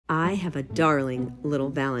I have a darling little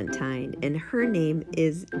Valentine, and her name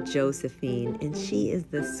is Josephine, and she is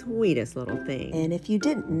the sweetest little thing. And if you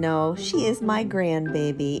didn't know, she is my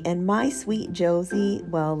grandbaby, and my sweet Josie,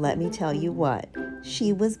 well, let me tell you what,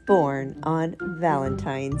 she was born on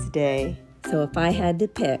Valentine's Day. So if I had to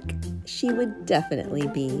pick, she would definitely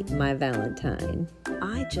be my Valentine.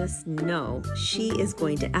 I just know she is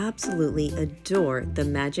going to absolutely adore the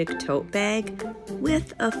magic tote bag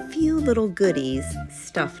with a few little goodies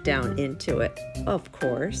stuffed down into it, of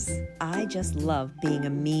course. I just love being a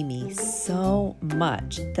Mimi so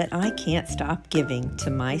much that I can't stop giving to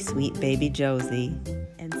my sweet baby Josie.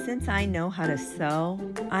 And since I know how to sew,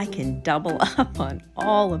 I can double up on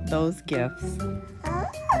all of those gifts.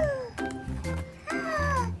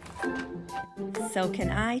 So can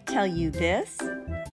I tell you this?